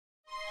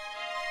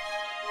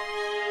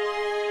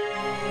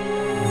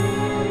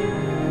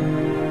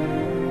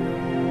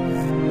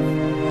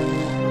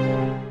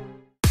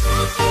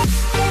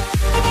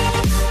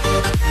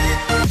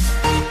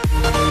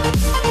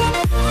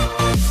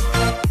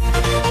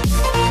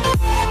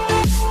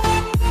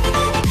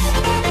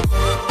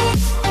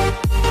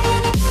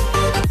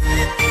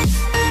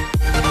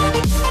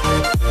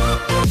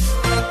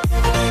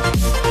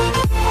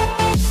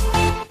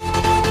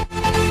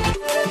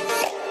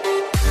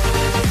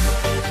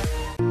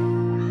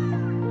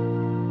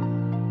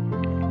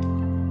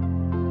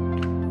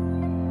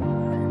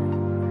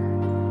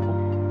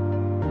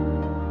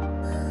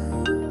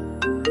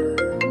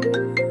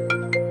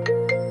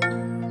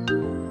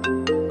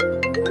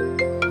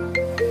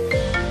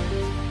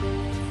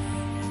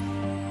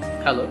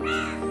Hello,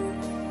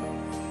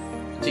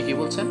 জি কি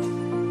বলছেন?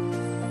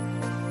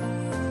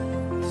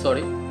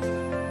 Sorry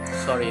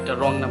sorry, এটা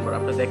রং নাম্বার।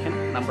 আপনি দেখেন,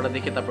 নাম্বারটা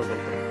দেখে তারপর কল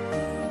করুন।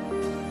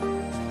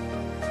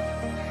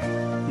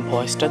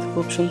 ভয়েসটা তো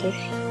খুব সুন্দর।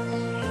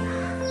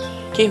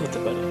 কে হতে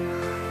পারে?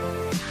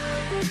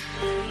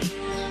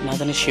 না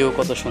জানি সেও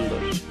কত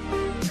সুন্দর।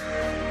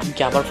 আমি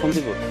কি আবার ফোন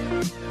দিব?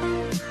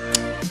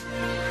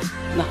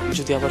 না,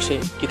 যদি আবার সে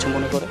কিছু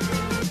মনে করে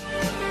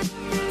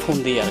ফোন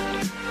দিই আর একটা।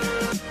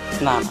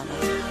 না না না,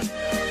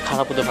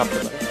 খারাপ হতে ভাবতে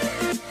পারে।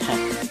 হ্যাঁ,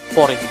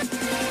 পরে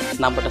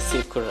নাম্বারটা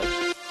সেভ করে রাখি,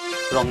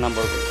 রং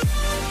নাম্বার বলে।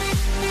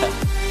 হ্যাঁ,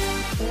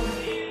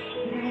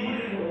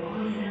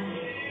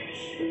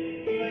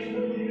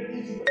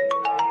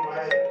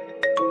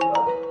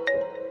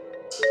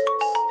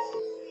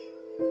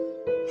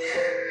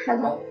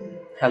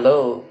 হ্যালো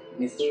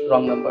মিস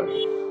রং নাম্বার।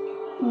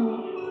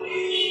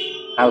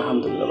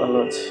 আলহামদুলিল্লাহ ভালো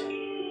আছি।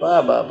 বাহ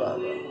বাহ বাহ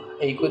বাহ,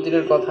 এই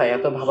কদিনের কথা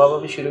এত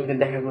ভাবাভাবি শুরু করে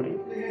দেখা করি।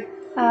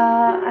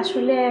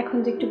 আসলে এখন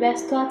তো একটু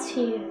ব্যস্ত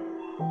আছি।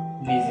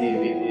 বিজি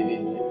বিজি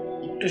বিজি,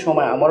 একটু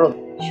সময় আমারও।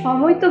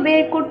 সময় তো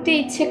বের করতে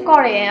ইচ্ছে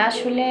করে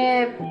আসলে।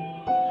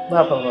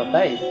 বাহ বাহ বাহ,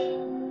 তাই?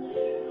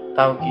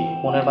 তাও কি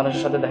মনের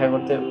মানুষের সাথে দেখা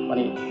করতে,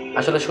 মানে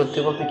আসলে সত্যি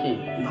বলতে কি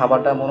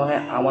ভাবাটা মনে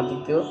হয় আমার দিক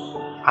দিয়েও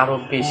আরো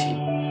বেশি।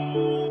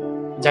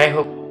 যাই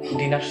হোক,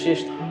 ডিনার শেষ?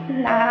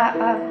 না,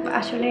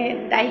 আসলে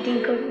ডাইটিং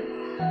করি।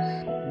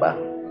 বাহ,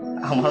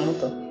 আমার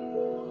মতো।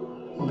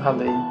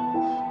 ভালোই,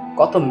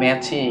 কত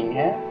ম্যাচিং।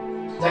 হ্যাঁ,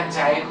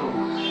 যাই হোক,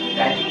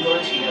 ডাইটিং করে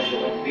ঠিক আছে,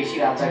 বেশি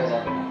রাত জাগা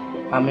যাবে না।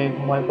 আমি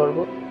ঘুমাই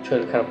পড়বো,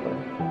 শরীর খারাপ করে।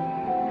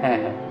 হ্যাঁ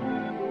হ্যাঁ,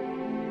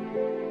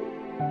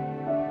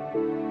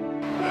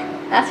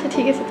 আচ্ছা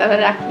ঠিক আছে, তাহলে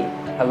রাখি।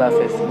 আল্লাহ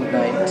হাফেজ, গুড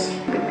নাইট।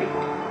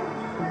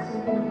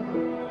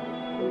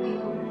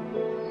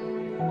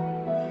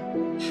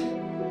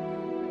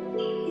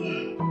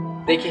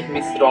 দেখি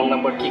মিস রং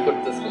নাম্বার কি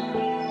করতেছে।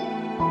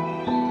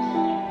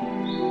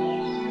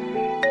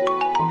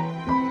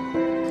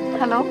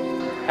 Hello.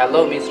 Hello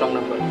miss wrong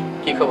number,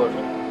 কি খবর?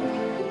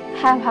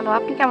 হ্যাঁ ভালো,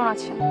 আপনি কেমন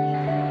আছেন?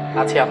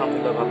 আছি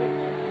আলহামদুলিল্লাহ, ভালো।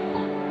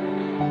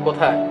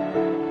 কোথায়?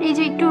 এই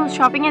যে একটু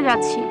শপিং এ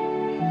যাচ্ছি।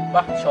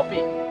 বাহ,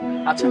 শপিং?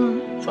 আচ্ছা,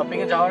 শপিং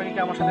এ যাওয়ার আগে কি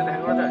আমার সাথে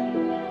দেখা করা যায়?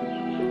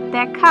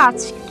 দেখা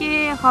আজকে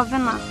হবে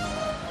না।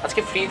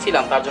 আজকে ফ্রি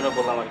ছিলাম, তার জন্য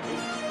বললাম আর কি।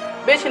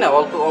 বেশি না,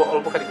 অল্প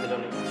অল্প খানিকের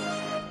জন্য।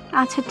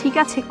 আচ্ছা ঠিক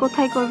আছে,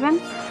 কোথায় করবেন?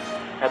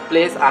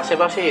 প্লেস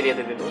আশেপাশে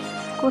এরিয়াতে দেবো।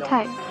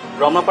 কোথায়?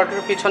 রমনা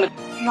পার্কের পিছনে।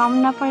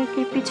 রমনা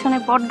পার্কের পিছনে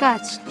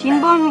বটগাছ,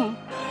 চিনবো আমি?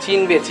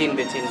 চিনবে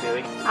চিনবে চিনবে,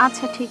 ওই।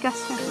 আচ্ছা ঠিক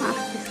আছে,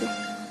 আসতেছি।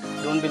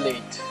 Don't be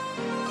late.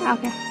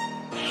 ওকে।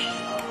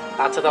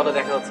 আচ্ছা তাহলে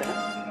দেখা হচ্ছে। হ্যাঁ,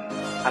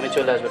 আমি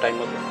চলে আসবো টাইম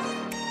মতো।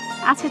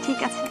 আচ্ছা ঠিক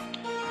আছে।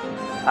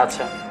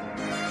 আচ্ছা,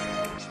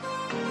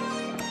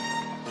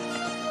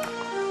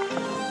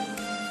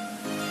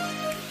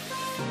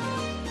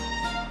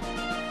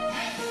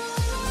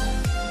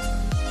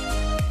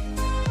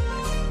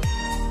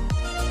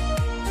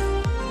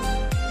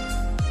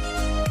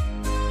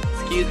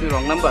 এক্সকিউজ মি,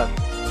 রং নাম্বার।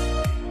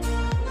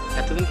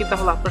 এতদিন কি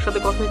তাহলে আপনার সাথে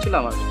কথা হয়েছিল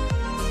আমার?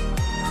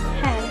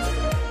 হ্যাঁ।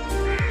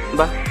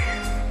 বাহ,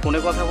 ফোনে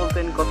কথা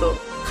বলতেন কত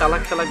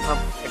চালাক চালাক ভাব,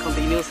 এখন তো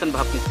ইনোসেন্ট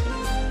ভাব নিচ্ছেন।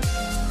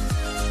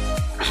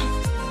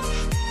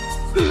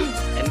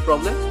 Any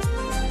problem?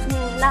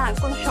 না,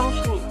 কোনো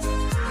সমস্যা নেই।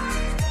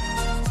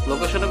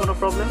 লোকেশনে কোনো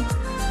প্রবলেম?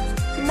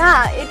 না,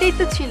 এটাই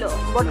তো ছিল,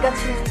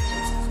 বটগাছের নিচে।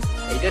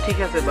 এইটা ঠিক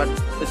আছে, বাট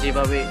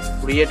যেভাবে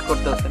রিয়েক্ট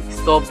করতেছেন,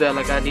 স্তব্ধ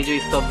এলাকা, নিজেই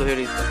স্তব্ধ হয়ে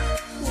রয়েছে।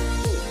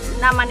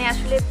 না মানে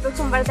আসলে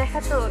প্রথমবার দেখা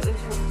তো।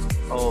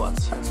 ও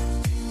আচ্ছা।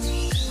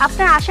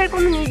 আপনার আসার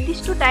কোনো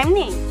নির্দিষ্ট টাইম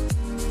নেই?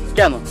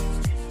 কেন,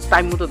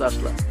 টাইম মতো তো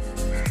আসলাম।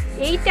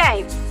 এই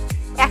টাইম?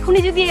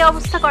 এখনই যদি এই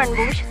অবস্থা করেন,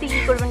 ভবিষ্যতে কি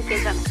করবেন কে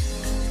জানে।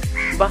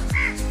 বাহ,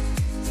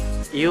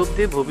 এই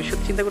অবধি ভবিষ্যৎ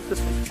চিন্তা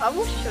করতেছেন?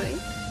 অবশ্যই।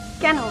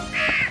 কেন,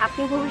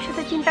 আপনি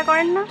ভবিষ্যতে চিন্তা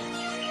করেন না?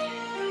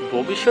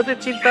 ভবিষ্যতের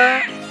চিন্তা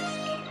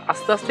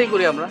আস্তে আস্তেই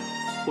করি আমরা,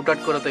 হুটহাট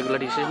করে তো এগুলো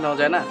ডিসিশন নেওয়া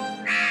যায় না।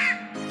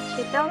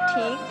 সেটাও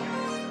ঠিক।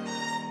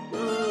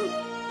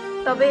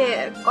 তবে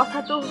কথা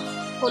তো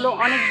হলো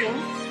অনেক দিন,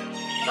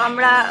 তো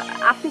আমরা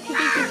আপনি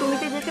থেকে কি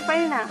তুমিতে যেতে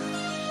পারি না?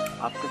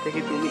 আপনি থেকে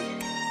তুমি?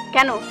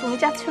 কেন, তুমি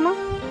চাচ্ছ না?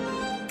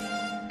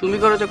 তুমি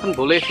করো যখন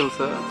বলেই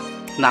ফেলছো,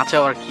 না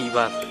চাওয়ার কি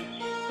বা আছে।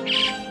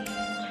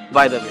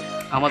 বাই দ্য ওয়ে,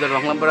 আমাদের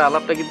রং নাম্বারের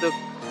আলাপটা কিন্তু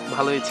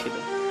ভালোই ছিল।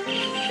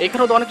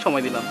 এখানেও তো অনেক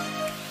সময় দিলাম,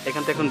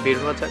 এখান থেকে এখন বের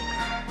হওয়া যাক।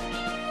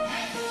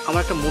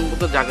 আমার একটা মন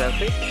মতো জায়গা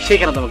আছে,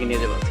 সেখানে তোমাকে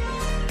নিয়ে যাবো।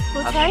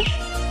 কোথায়?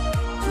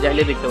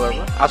 যাইলে দেখতে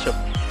পারবো, আসো।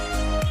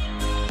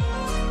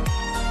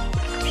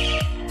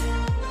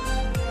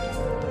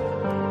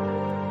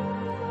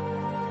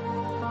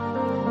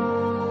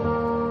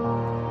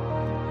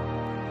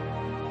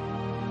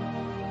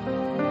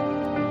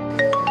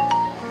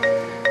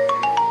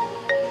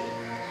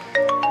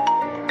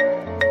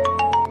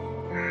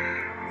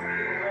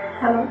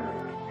 হ্যালো।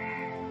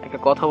 একটা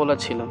কথা বলার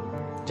ছিল,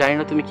 জানি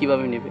না তুমি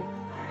কিভাবে নেবে।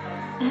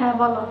 হ্যাঁ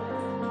বলো।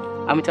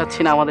 আমি চাচ্ছি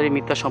না আমাদের এই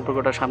মিথ্যা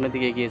সম্পর্কটা সামনের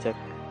দিকে এগিয়ে যাক।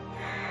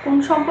 কোন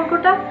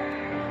সম্পর্কটা?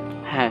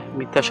 হ্যাঁ,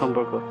 মিথ্যা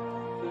সম্পর্ক।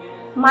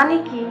 মানে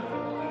কি?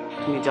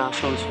 তুমি যা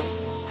শুনছো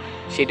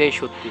সেটাই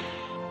সত্যি,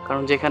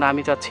 কারণ যেখানে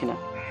আমি চাচ্ছি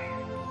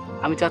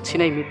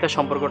না এই মিথ্যা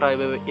সম্পর্কটা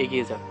এভাবে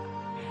এগিয়ে যাক।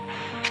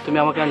 তুমি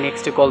আমাকে আর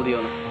নেক্সটে কল দিও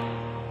না।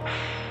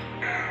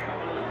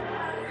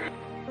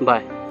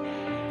 বাই।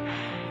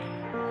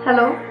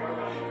 হ্যালো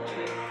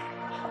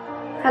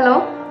হ্যালো,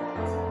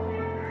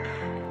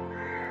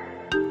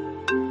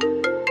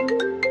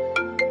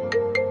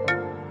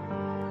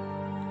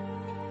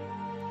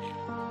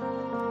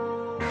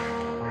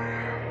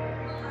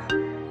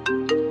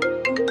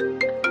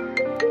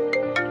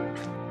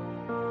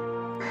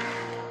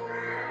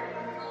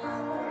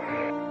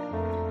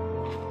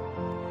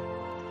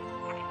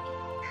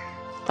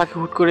 তাকে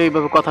হুট করে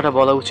এইভাবে কথাটা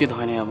বলা উচিত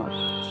হয়নি আমার,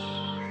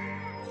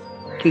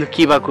 কিন্তু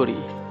কি বা করি,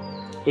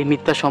 এই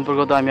মিথ্যা সম্পর্ক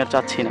তো আমি আর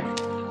চাচ্ছি না।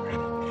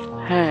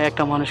 হ্যাঁ,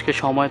 একটা মানুষকে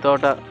সময়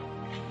দেওয়াটা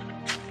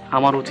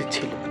আমার উচিত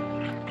ছিল।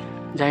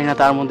 জানি না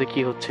তার মধ্যে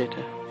কি হচ্ছে,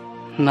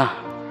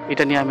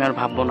 এটা নিয়ে আমি আর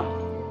ভাববো না।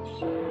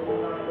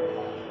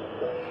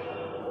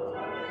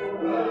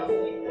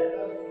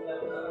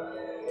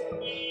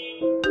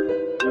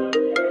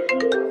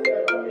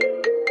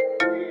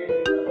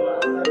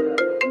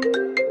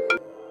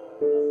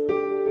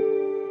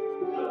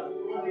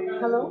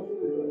 হ্যালো,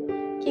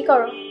 কি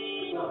করো?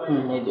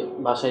 এই যে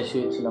বাসায়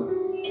শুয়েছিলাম।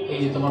 এই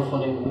যে তোমার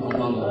ফোনে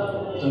বাংলা,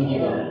 তুমি কি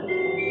করো?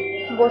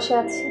 বসে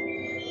আছি।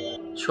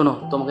 শোনো,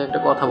 তোমাকে একটা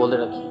কথা বলে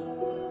রাখি।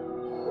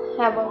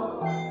 হ্যাঁ বলো।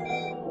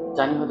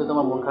 জানি হয়তো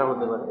তোমার মন খারাপ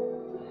হতে পারে,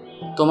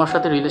 তোমার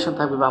সাথে রিলেশন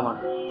থাকবে বা আমার,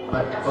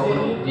 বাট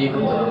কখনো বিয়ে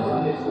করতে পারবো না।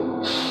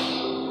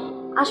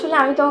 আসলে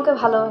আমি তোমাকে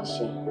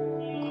ভালোবাসি,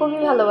 খুবই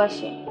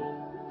ভালোবাসি।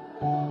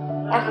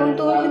 এখন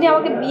তুমি যদি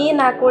আমাকে বিয়ে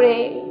না করে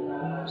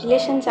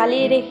রিলেশন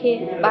চালিয়ে রেখে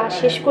বা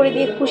শেষ করে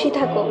দিয়ে খুশি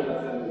থাকো,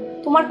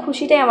 তোমার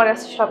খুশিটাই আমার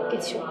কাছে সব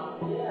কিছু।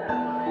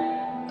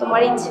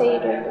 তোমার ইচ্ছেই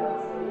রইল।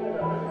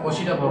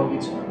 খুশিটা বড়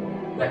কিছু,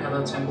 দেখা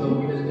যাচ্ছে আমি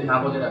তোমাকে যদি না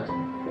বলে রাখি,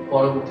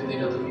 পরবর্তীতে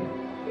এটা তুমি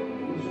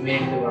মেনে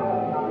নিতে পারবে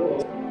না।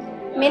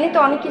 মেনে তো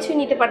অনেক কিছুই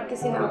নিতে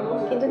পারতেছি না,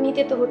 কিন্তু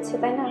নিতে তো হচ্ছে,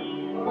 তাই না?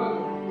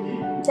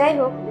 যাই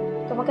হোক,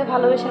 তোমাকে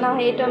ভালোবেসে না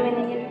হয় এটাও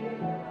মেনে নিলে।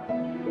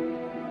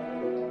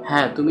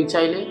 হ্যাঁ, তুমি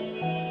চাইলে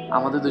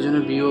আমাদের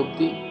দুজনের বিয়ে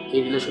অবধি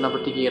এই রিলেশন আবার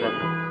টিকিয়ে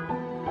রাখবে।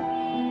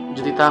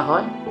 যদি তা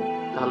হয়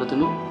তাহলে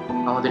তুমি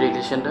আমাদের এই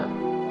রিলেশনটা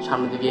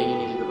সামনের দিকে এগিয়ে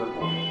নিয়ে যেতে পারবে।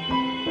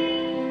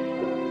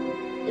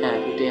 হ্যাঁ,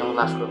 এটাই আমার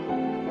লাস্ট কথা।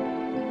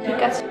 ঠিক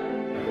আছে।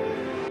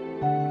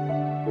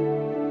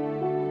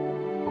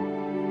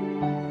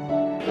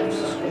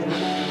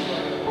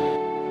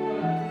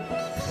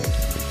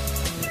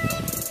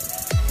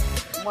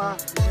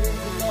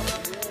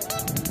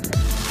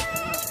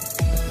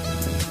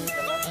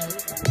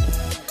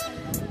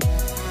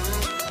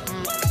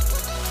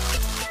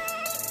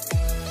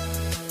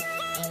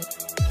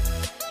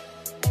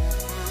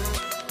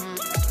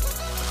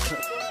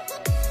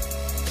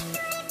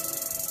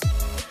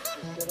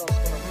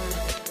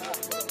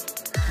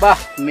 বাহ,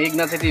 মেঘ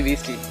না থেকে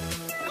বৃষ্টি।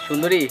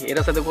 সুন্দরী,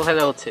 এটার সাথে কোথায়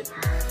যাওয়া হচ্ছে?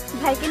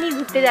 ভাইকে নিয়ে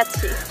ঘুরতে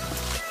যাচ্ছি।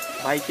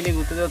 ভাইকে নিয়ে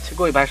ঘুরতে যাচ্ছে?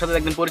 কই, ভাইয়ের সাথে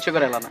একদিন পরিচয়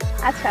করে এলাম না।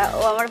 আচ্ছা, ও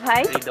আমার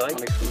ভাই হৃদয়।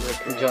 অনেক সুন্দর।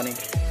 জনি।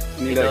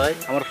 হৃদয়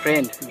আমার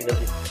ফ্রেন্ড।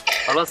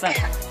 ভালো আছেন?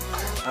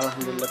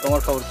 আলহামদুলিল্লাহ।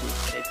 তোমার খবর কি?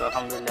 এই তো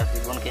আলহামদুলিল্লাহ,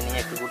 জীবনকে নিয়ে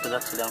একটু ঘুরতে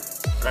যাচ্ছিলাম,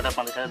 ওটা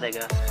আপনাদের সাথে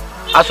দেখা।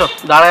 আসো,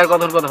 দাঁড়ায় আর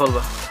কথা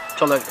বলবা।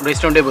 চলো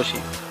রেস্টুরেন্টে বসি,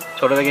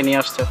 ছোট থেকে নিয়ে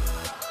আসছো।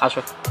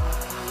 আসো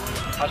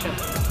আসেন।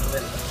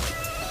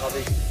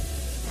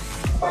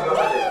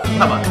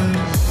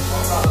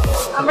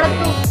 আমরা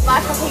তো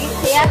বাসা থেকে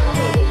খেয়ে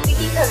আসছি, তুই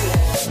কি খাবি?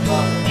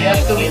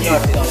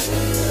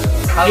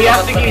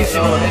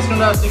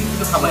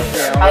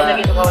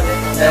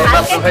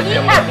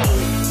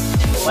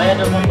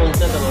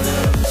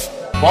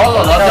 বলো,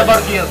 লজ্জা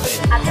পাওয়ার কি আছে?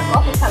 আচ্ছা,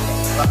 কফি খাবে?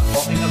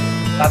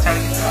 তাছাড়া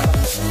কিছু না।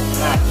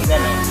 আচ্ছা,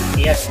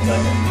 ঠিক আছে,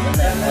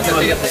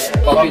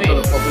 কফি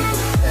তোলো।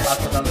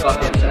 আচ্ছা, তাহলে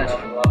কফি আছে।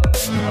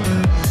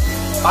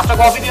 5টা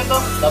কফি দিন তো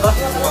দাদা।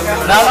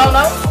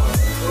 না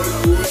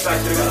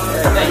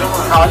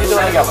খাওয়া দিতে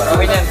পারি আবার।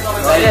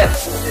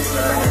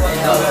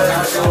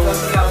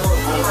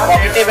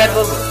 কফিতে ব্যাট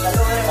বলবো।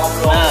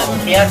 হ্যাঁ,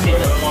 ঠিক আছে।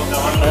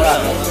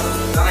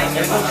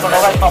 ছোট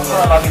ভাই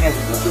সবসময় ভাবি নিয়ে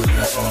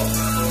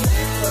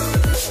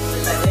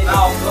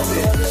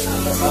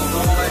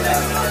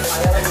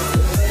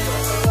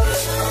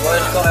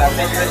বয়স্ক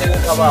বেশি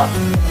খাবা,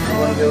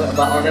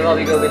 আমাদের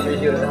ভাবিকেও বেশি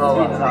বেশি করে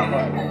খাওয়া।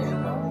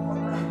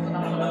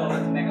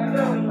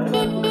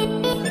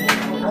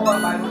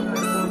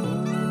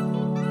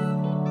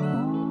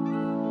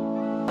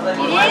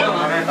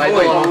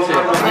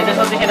 যেটা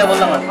সত্যি সেটা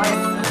বললাম না।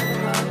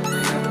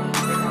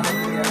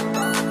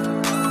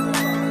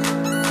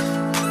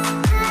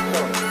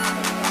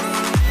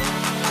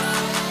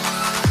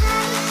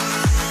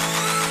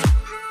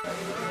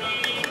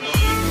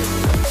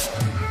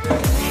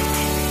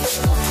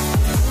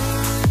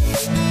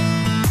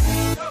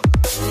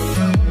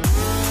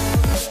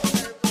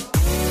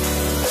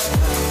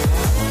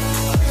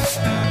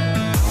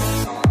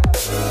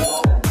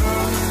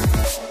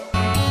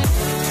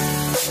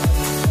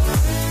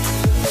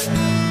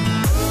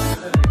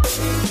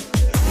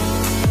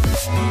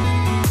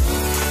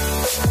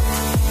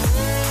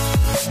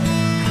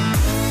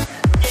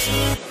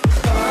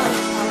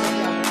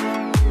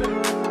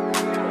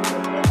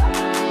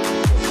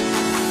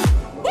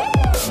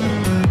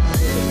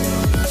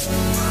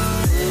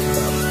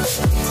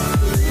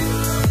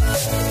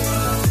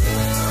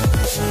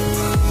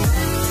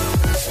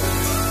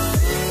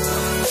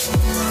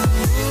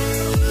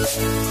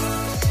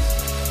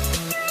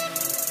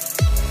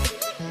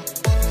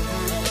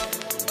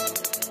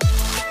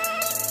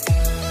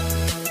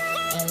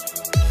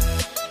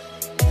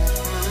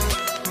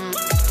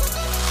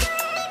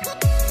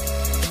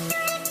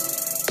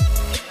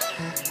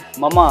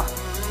 মামা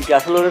তুই কি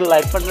আসলে ওর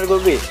লাইফ পার্টনার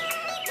করবি?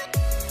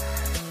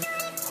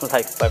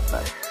 লাইফ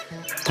পার্টনার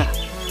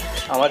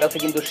আমার কাছে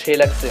কিন্তু সে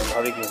লাগছে,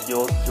 ভাবি কি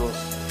জোস জোস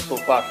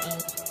সুপার।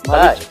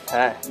 ভাই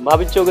হ্যাঁ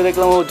ভাবির চোখে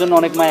দেখলাম ওর জন্য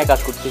অনেক মায়া কাজ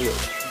করতে হবে।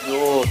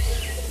 জোস।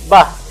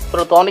 বাহ,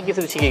 তোরা তো অনেক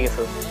কিছু শিখে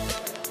গেছো।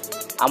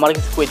 আমার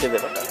কিছু কইতে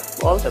দেবে না,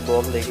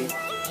 বল দেখি।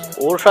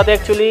 ওর সাথে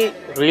অ্যাকচুয়ালি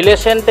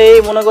রিলেশনটাই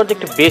মনে করছে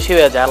একটু বেশি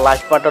হয়ে যায়, আর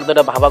লাইফ পার্টনার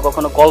এটা ভাবা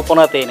কখনো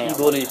কল্পনাতেই নেই। কি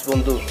বলিস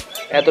বন্ধু,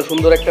 এত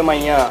সুন্দর একটা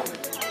মাইয়া,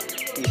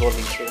 কি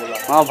বলিস সেগুলো।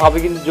 আমার ভাবি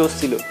কিন্তু জোস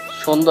ছিল,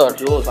 সুন্দর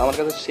জোস, আমার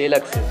কাছে সে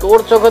লাগছে। তোর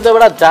চোখে তো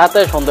বেড়া যা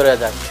তাই সুন্দর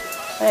হয়ে যায়।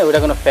 হ্যাঁ, ওইটা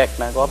কোনো ফ্যাক্ট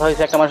না, কথা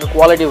হয়েছে একটা মানুষের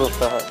কোয়ালিটি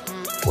বুঝতে হয়।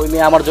 ওই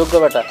মেয়ে আমার যোগ্য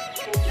বেটা,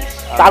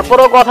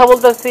 তারপরেও কথা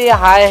বলতেছি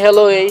হাই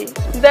হ্যালো এই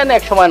দেন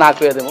এক সময় না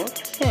করে দেবো।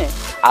 হ্যাঁ,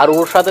 আর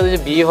ওর সাথে যে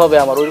বিয়ে হবে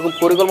আমার ওইরকম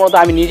পরিকল্পনা তো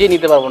আমি নিজেই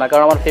নিতে পারবো না,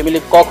 কারণ আমার ফ্যামিলি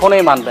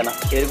কখনোই মানবে না।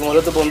 এরকম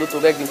হলে তো বন্ধু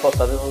তোকে একদিন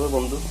পস্তাতে হবে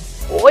বন্ধু।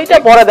 ওইটা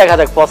পরে দেখা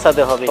যাক,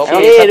 পস্তাতে হবে।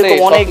 এরকম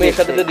অনেক মেয়ের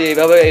সাথে যদি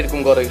এইভাবে এরকম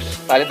করিস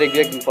তাহলে দেখবি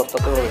একদিন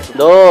পস্তাতে হবে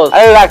দোস্ত।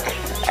 আরে রাখ,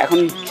 এখন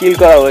চিল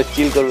করা হবে,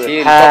 চিল করবে।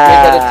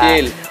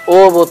 চিল। ও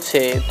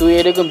বুঝছে তুই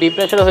এরকম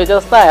ডিপ্রেশন হয়ে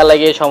যাস না,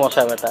 এলাকায় এই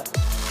সমস্যা বেটা।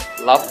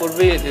 লাভ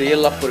করবি, রিয়েল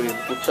লাভ করবি,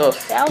 বুঝছস?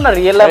 কেমন না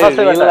রিয়েল লাইফ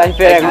আছে বেটা,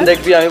 লাইফে এখন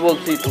দেখবি আমি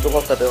বলছি তোকে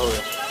পস্তাতে হবে।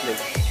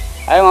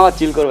 আরে মামা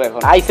চিল করবে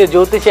এখন। আইছে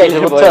জ্যোতিষী আইছে,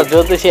 বুঝছস?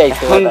 জ্যোতিষী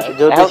আইছে,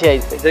 জ্যোতিষী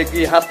আইছে। দেখবি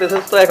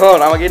হাসতেছিস তো এখন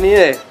আমাকে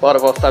নিয়ে, পরে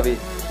পস্তাবি,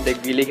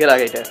 দেখবি লিখে রাখ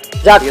এটা।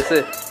 যাক, ঠিক আছে,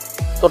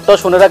 তোরটাও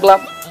শুনে রাখলাম,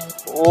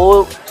 ও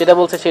যেটা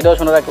বলছে সেটাও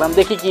শুনে রাখলাম,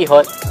 দেখি কি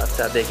হয়।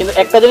 আচ্ছা দেখ, কিন্তু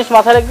একটা জিনিস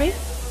মাথায় রাখবি,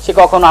 সে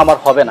কখনো আমার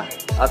হবে না।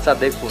 আচ্ছা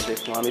দেখবো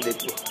দেখবো, আমি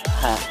দেখবো।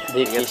 হ্যাঁ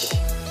দেখিস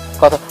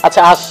কথা।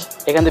 আচ্ছা আস,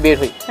 এখান থেকে বের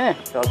হই। হ্যাঁ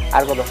চল,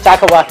 আর কত চা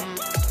খাবা?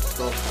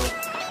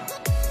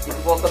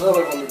 পস্তাতে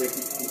হবে বন্ধু,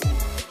 দেখি।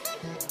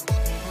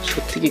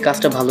 সত্যি কি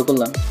কাজটা ভালো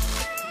করলাম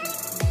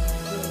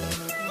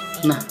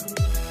না?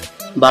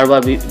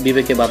 বারবার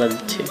বিবেকে বাধা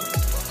দিচ্ছে।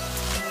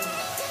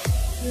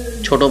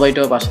 ছোট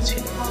ভাইটাও পাশে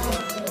ছিল,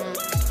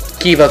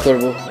 কি বা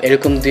করবো?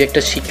 এরকম দুই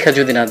একটা শিক্ষা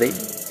যদি না দেই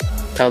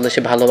তাহলে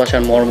সে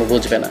ভালোবাসার মর্ম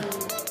বুঝবে না,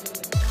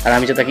 আর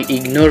আমি যে তাকে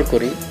ইগনোর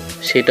করি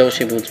সেটাও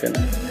সে বুঝবে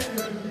না।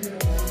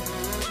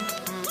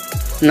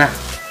 না,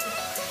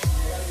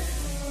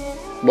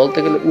 বলতে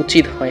গেলে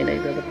উচিত হয় না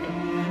এই ব্যাপারটা।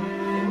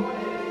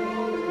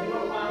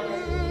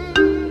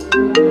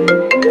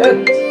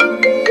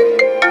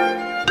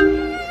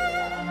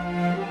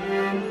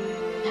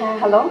 হ্যাঁ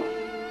হ্যালো,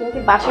 তুমি কি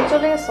বাসায়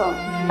চলে গেছো?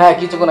 হ্যাঁ,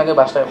 কিছুক্ষণ আগে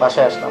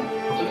বাসায় আসলাম।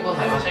 তুমি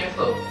কোথায়, বাসায়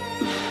গেছো?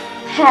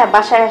 হ্যাঁ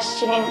বাসায়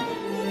আসছি।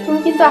 তুমি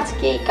কিন্তু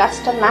আজকে এই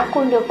কাজটা না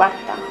করলেও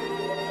পারতা।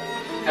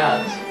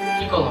 কাজ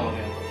কি করলাম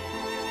আমি?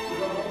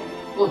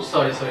 ও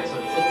সরি,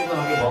 সত্যি তো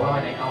আমাকে বলা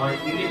হয় নাই, আমার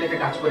ইউনিট একটা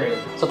কাজ করে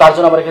গেছে, তো তার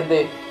জন্য আমার এখান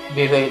থেকে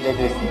বের হয়ে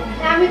যেতে হয়েছে।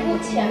 হ্যাঁ আমি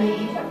বুঝছি,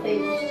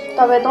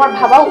 তবে তোমার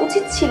ভাবা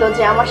উচিত ছিল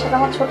যে আমার সাথে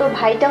আমার ছোট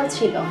ভাইটাও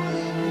ছিল।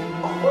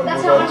 ওর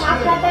কাছে আমার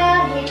মাথাটা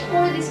হেট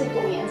করে দিছো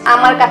তুমি।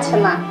 আমার কাছে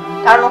না,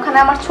 কারণ ওখানে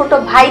আমার ছোট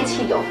ভাই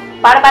ছিল।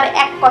 বারবার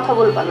এক কথা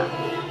বলবা না।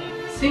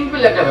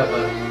 সিম্পল একটা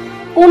ব্যাপার।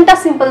 কোনটা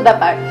সিম্পল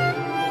ব্যাপার?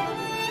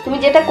 তুমি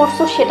যেটা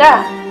করছো সেটা।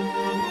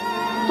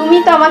 তুমি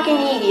তো আমাকে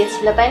নিয়ে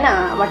গিয়েছিলে তাই না,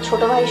 আমার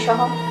ছোট ভাই সহ।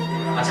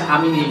 আচ্ছা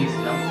আমি নিয়ে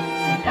গেছিলাম,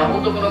 এমন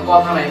তো কোনো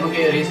কথা নাই, ওকে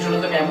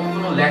রেস্টুরেন্টে তো এমন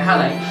কোনো লেখা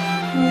নাই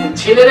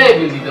ছেলেরাই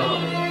বিল দিতে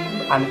হবে।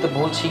 আমি তো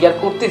ভুল স্বীকার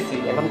করতেছি,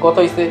 এখন কথা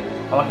হইছে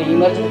আমাকে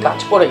ইমার্জেন্সি কাজ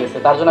পড়ে গেছে,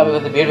 তার জন্য আমি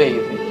বের হয়ে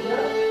গেছি।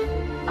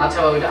 আচ্ছা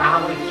বাবা, এটা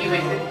আহামরি কি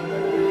হয়েছে?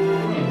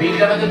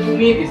 বিলটা তো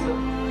তুমিই দিছো।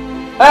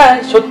 হ্যাঁ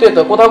সত্যি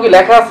তো, কোথাও কি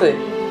লেখা আছে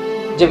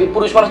যে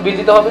পুরুষ মানুষ বিল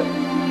দিতে হবে?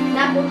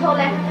 না, কোথাও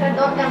লেখা থাকার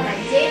দরকার নাই,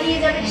 যে নিয়ে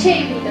যাবে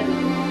সেই বিলটা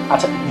দিবে।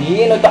 আচ্ছা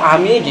দিয়ে নয়তো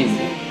আমিই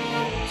গেছি,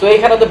 তো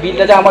এখানে তো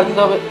বিলটা যে আমার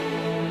দিতে হবে।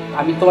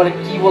 আমি তোমার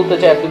কি বলতে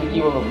চাই আর তুমি কি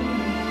বলো?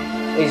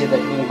 এই যে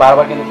দেখ, তুমি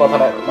বারবার কিন্তু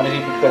কথাটা মানে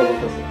রিপিট করে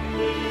বলতেছো।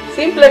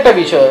 সিম্পল একটা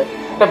বিষয়,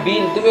 একটা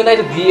বিল তুমি না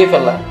এটা দিয়ে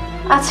ফেললা।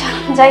 আচ্ছা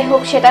যাই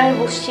হোক, সেটা আমি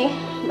বুঝছি,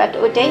 বাট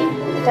ওইটাই,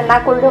 এটা না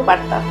করলেও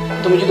পারতাম।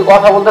 তুমি যদি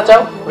কথা বলতে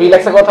চাও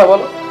রিল্যাক্সে কথা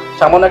বলো,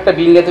 সামান্য একটা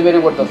বিল নিয়ে তুমি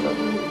বেরিয়ে পড়তেছো।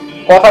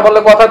 কথা বললে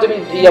কথা তুমি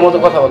ইয়ে মতো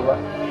কথা বলবা।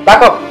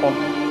 রাখো ফোন।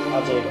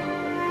 আচ্ছা এটা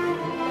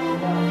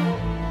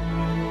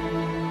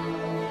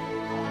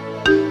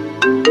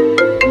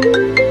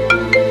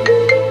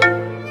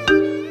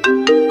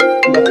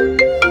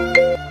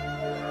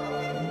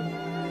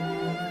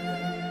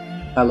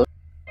হ্যালো।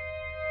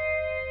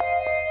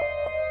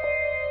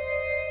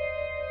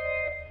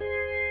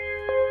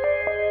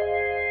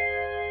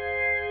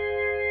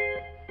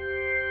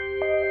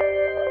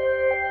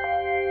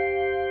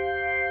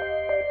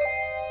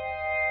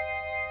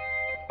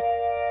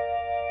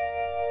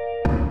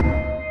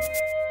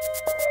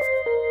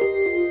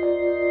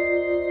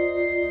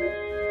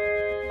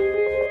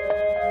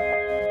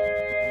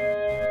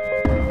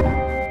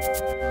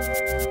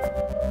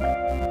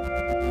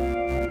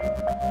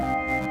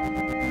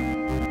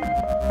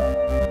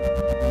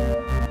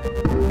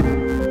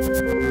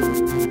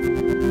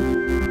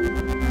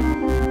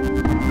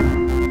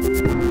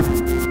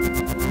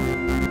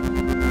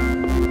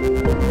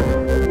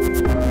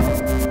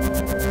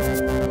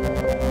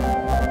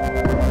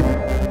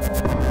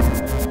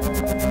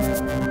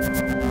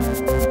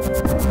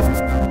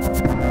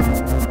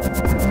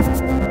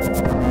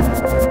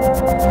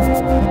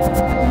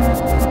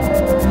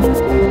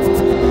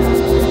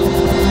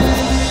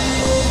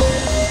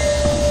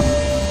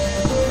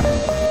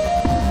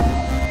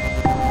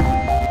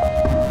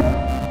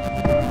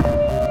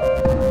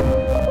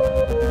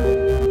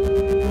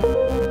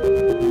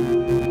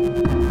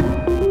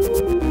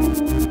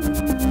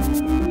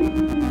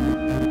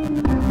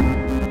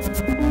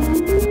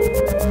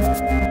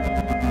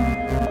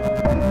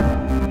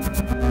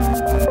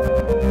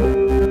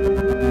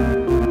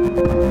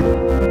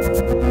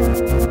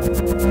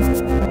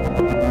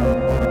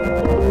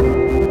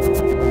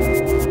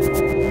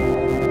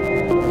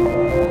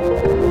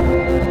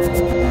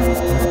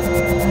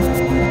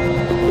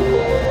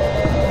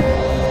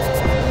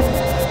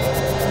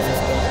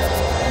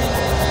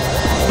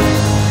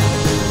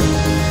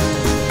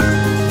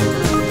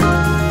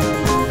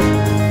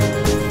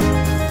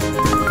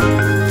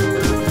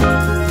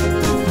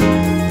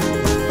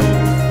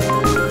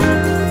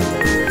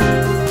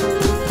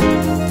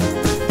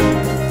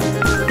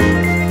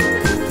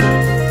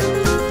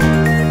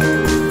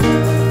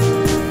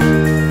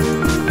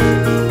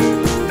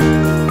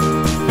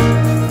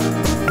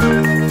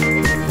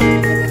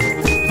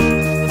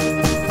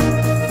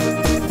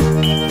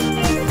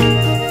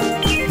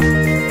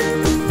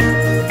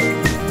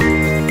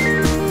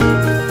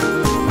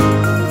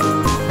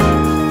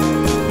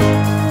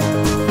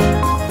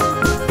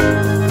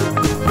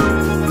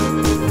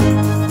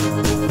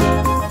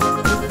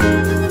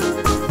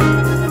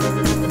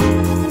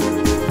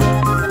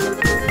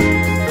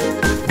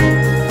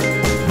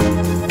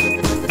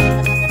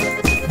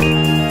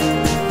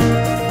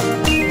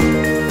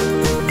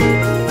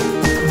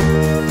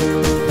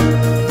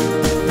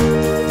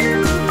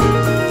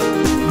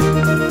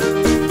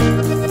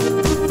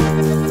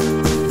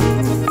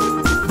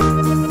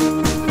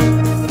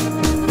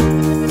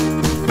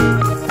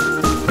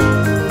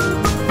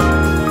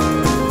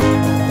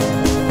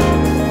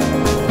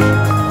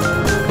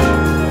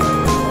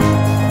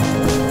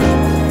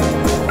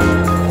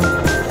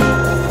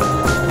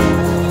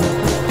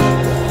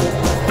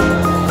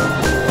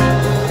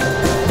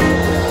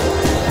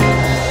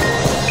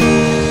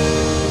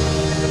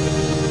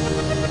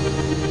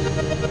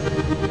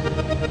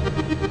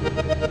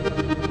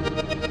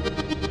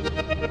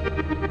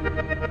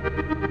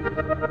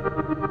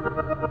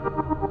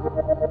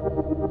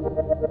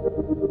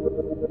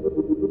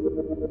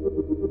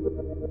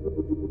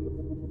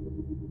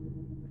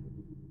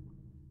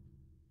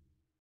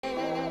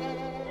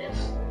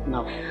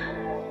 নাও।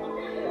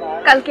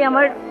 কালকে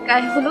আমার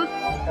গায়ে হলুদ,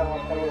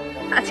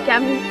 আজকে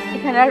আমি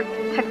এখানে আর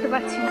থাকতে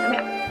পারছি না, আমি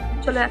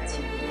চলে যাচ্ছি।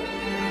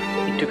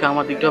 একটুকে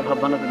আমার দিকটাও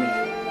ভাববা না তুমি?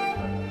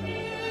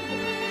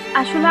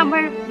 আসলে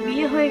আমার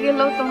বিয়ে হয়ে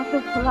গেলেও তোমাকে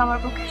ভোলা আমার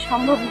পক্ষে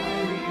সম্ভব না।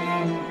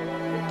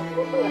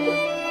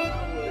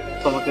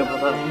 তোমাকে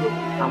বলা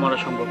আমারও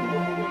সম্ভব না।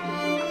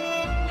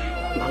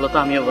 ভালো তো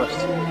আমিও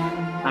বাসছি,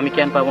 আমি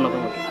কেন পাবো না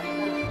তোমাকে?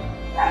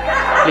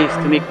 প্লিজ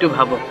তুমি একটু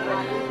ভাবো,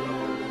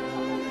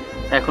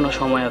 এখনো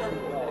সময় আছে।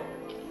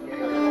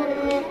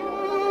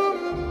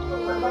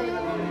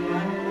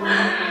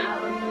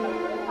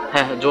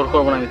 হ্যাঁ, জোর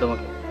করবো না আমি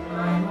তোমাকে।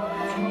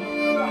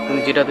 তুমি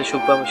যেটাতে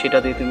সুখ পাবো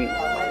সেটাতেই তুমি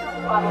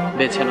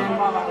বেছে নাও।